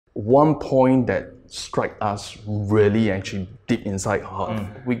one point that struck us really actually deep inside our heart.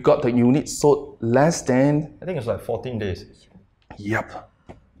 We got the unit sold less than... I think it's like 14 days. Yep,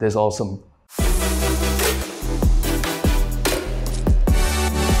 that's awesome.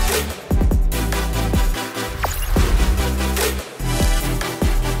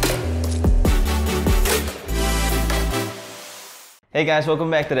 Hey guys, welcome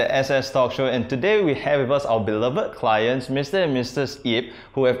back to the SS Talk Show, and today we have with us our beloved clients, Mr and Mrs Yip,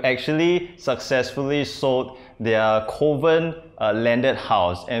 who have actually successfully sold their Kovan landed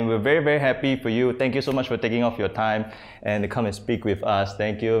house, and we're very happy for you. Thank you so much for taking off your time and to come and speak with us.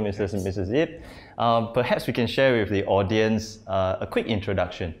 Thank you, Mr and Mrs Yip. Perhaps we can share with the audience a quick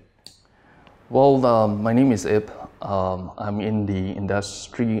introduction. Well, my name is Ip. I'm in the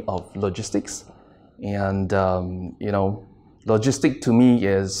industry of logistics, and you know, logistics to me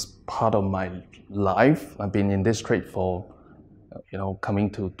is part of my life. I've been in this trade for, coming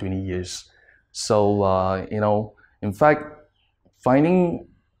to 20 years. So, in fact, finding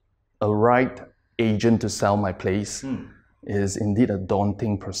a right agent to sell my place is indeed a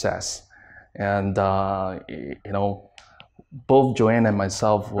daunting process. And, both Joanne and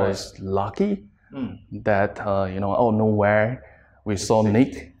myself was lucky that, out of nowhere, we saw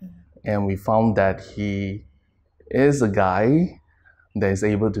Nick and we found that he is a guy that is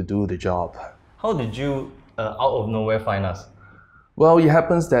able to do the job. How did you, out of nowhere, find us? Well, it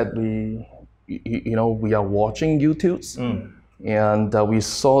happens that we are watching YouTubes, and we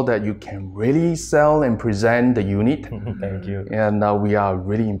saw that you can really sell and present the unit. Thank you. And we are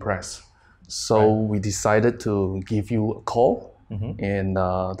really impressed. So we decided to give you a call and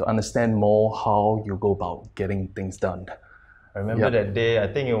to understand more how you go about getting things done. I remember that day, I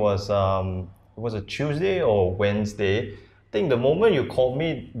think it was a Tuesday or Wednesday. I think the moment you called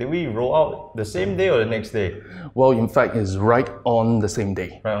me, did we roll out the same day or the next day? Well, in fact, it's right on the same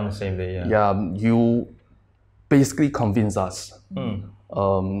day. Right on the same day, yeah. Yeah, you basically convinced us,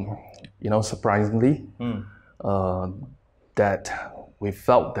 surprisingly, that we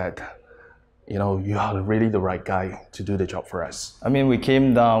felt that, you are really the right guy to do the job for us. I mean, we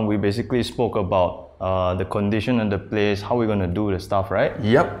came down, we basically spoke about the condition and the place, how we're going to do the stuff, right?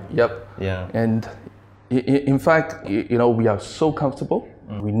 Yep. Yeah. And in fact, we are so comfortable.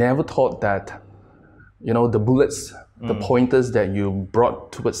 We never thought that, the bullets, the pointers that you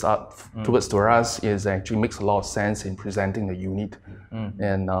brought towards us is actually makes a lot of sense in presenting the unit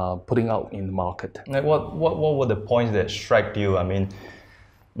and putting out in the market. Like what were the points that struck you? I mean,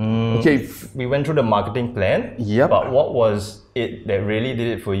 okay, we went through the marketing plan. Yep. But what was it that really did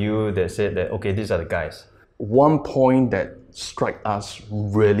it for you that said that, okay, these are the guys? One point that struck us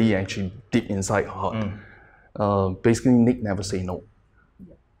really actually deep inside our heart. Basically, Nick never say no.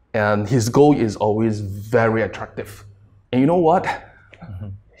 And his goal is always very attractive. And you know what?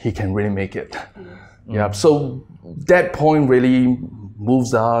 He can really make it. Yeah. So that point really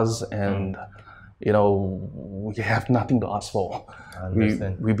moves us, and we have nothing to ask for.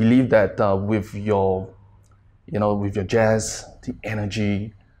 We believe that with your jazz, the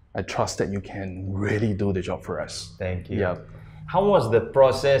energy, I trust that you can really do the job for us. Thank you. Yeah. How was the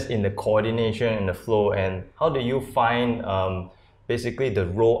process in the coordination and the flow, and how do you find basically the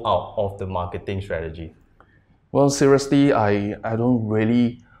rollout of the marketing strategy? Well, seriously, I don't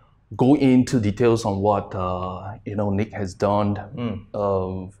really go into details on what Nick has done.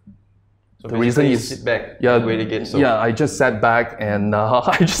 So the reason is sit back, I just sat back and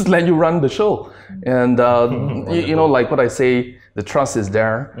I just let you run the show. And like what I say, the trust is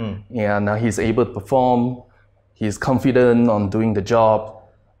there, and he's able to perform. He's confident on doing the job.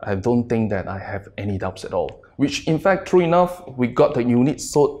 I don't think that I have any doubts at all. Which, in fact, true enough, we got the unit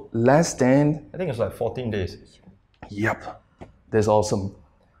sold less than... I think it's like 14 days. Yep, that's awesome.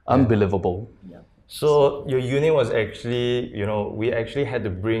 Unbelievable. Yeah. So your unit was actually, we actually had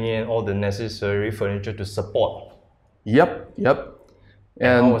to bring in all the necessary furniture to support. Yep.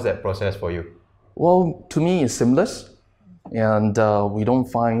 And how was that process for you? Well, to me, it's seamless, and we don't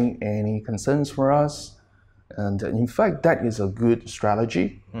find any concerns for us. And in fact, that is a good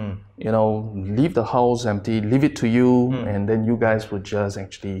strategy. Leave the house empty, leave it to you, and then you guys would just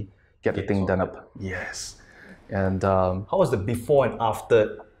actually get the thing done up. Yes. And how was the before and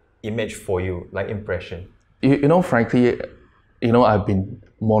after image for you, like impression? Frankly, I've been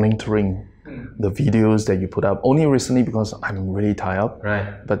monitoring the videos that you put up only recently because I'm really tired.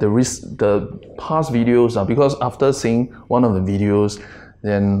 Right. But the past videos are because after seeing one of the videos,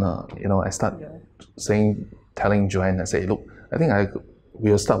 then I start telling Joanne, I say, look, I think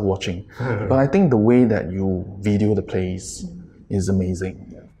we'll start watching. But I think the way that you video the place is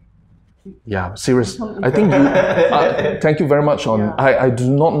amazing. Yeah, serious. I think you. Thank you very much. I do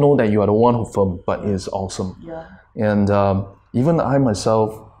not know that you are the one who filmed, but it's awesome. Yeah. And even I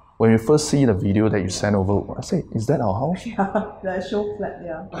myself, when you first see the video that you sent over, I say, "Is that our house?" Yeah, the show flat.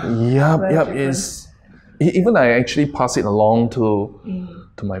 Yeah. Yeah. It's even I actually pass it along to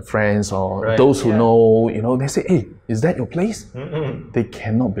my friends or those who know. You know, they say, "Hey, is that your place?" They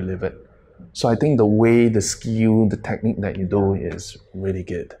cannot believe it. So I think the way, the skill, the technique that you do is really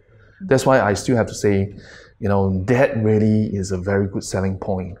good. That's why I still have to say, you know, that really is a very good selling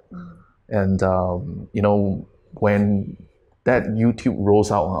point. And, you know, when that YouTube rolls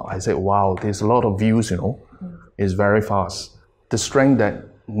out, I said, wow, there's a lot of views, you know, it's very fast. The strength that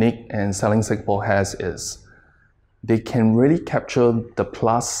Nick and Selling Singapore has is they can really capture the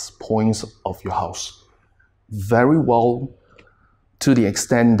plus points of your house very well, to the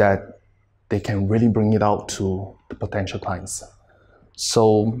extent that they can really bring it out to the potential clients.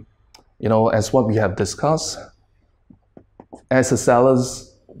 So, you know, as what we have discussed, as a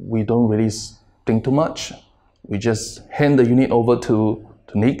sellers, we don't really think too much. We just hand the unit over to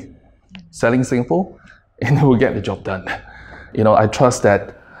Nick, Selling Singapore, and we'll get the job done. You know, I trust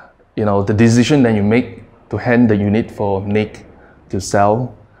that, you know, the decision that you make to hand the unit for Nick to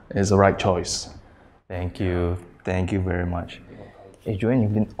sell is the right choice. Thank you. Thank you very much. Hey Joanne,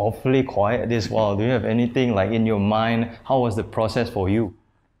 you've been awfully quiet this while. Do you have anything like in your mind? How was the process for you?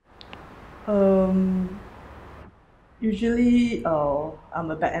 Usually, I'm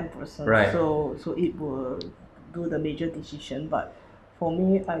a back-end person, Right. so it will do the major decision. But for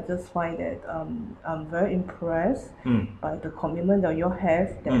me, I just find that I'm very impressed by the commitment that you all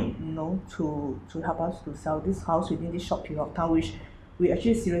have, that you know, to help us to sell this house within this short period of time, which we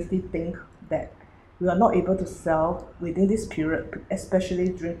actually seriously think that we are not able to sell within this period, especially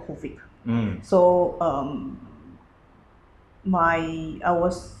during COVID. So I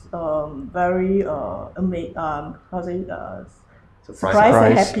was very surprised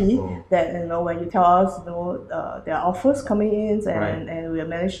and happy that, you know, when you tell us, you know, there are offers coming in, and we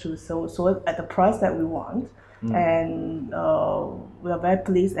managed to sell at the price that we want, and we are very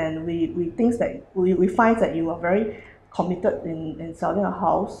pleased, and we think that we find that you are very committed in selling a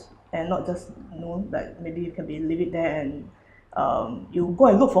house, and not just, you know, that maybe you can leave it there and you go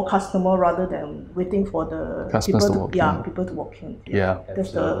and look for customer rather than waiting for the Customers people to walk in. Yeah.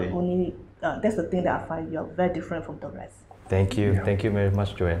 That's the only that's the thing that I find you're very different from the rest. Thank you. Thank you very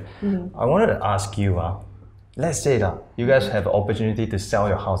much, Joanne. I wanted to ask you, let's say that you guys have the opportunity to sell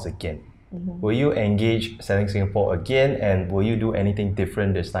your house again. Will you engage Selling Singapore again, and will you do anything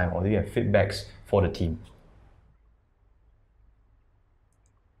different this time, or do you have feedbacks for the team?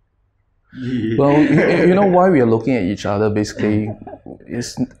 Well, you know why we are looking at each other, basically,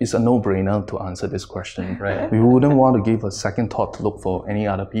 it's a no-brainer to answer this question. Right. We wouldn't want to give a second thought to look for any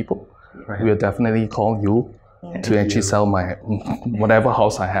other people. Right. We'll definitely call you to actually sell my whatever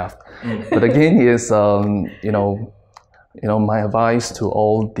house I have. But again, is you know, my advice to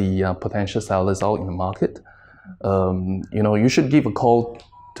all the potential sellers out in the market, you know, you should give a call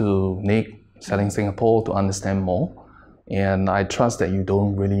to Nick, Selling Singapore, to understand more. And I trust that you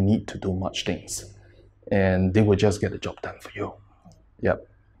don't really need to do much things, and they will just get the job done for you. Yep.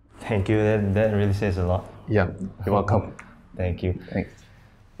 Thank you. That really says a lot. Yeah. You're welcome. Thank you. Thanks.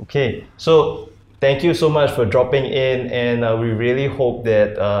 Okay, so thank you so much for dropping in, and we really hope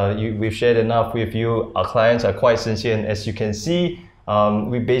that we've shared enough with you. Our clients are quite sincere, and as you can see,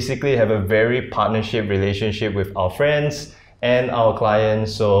 we basically have a very partnership relationship with our friends and our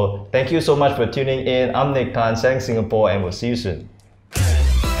clients. So thank you so much for tuning in. I'm Nick Tan, Selling Singapore, and we'll see you soon.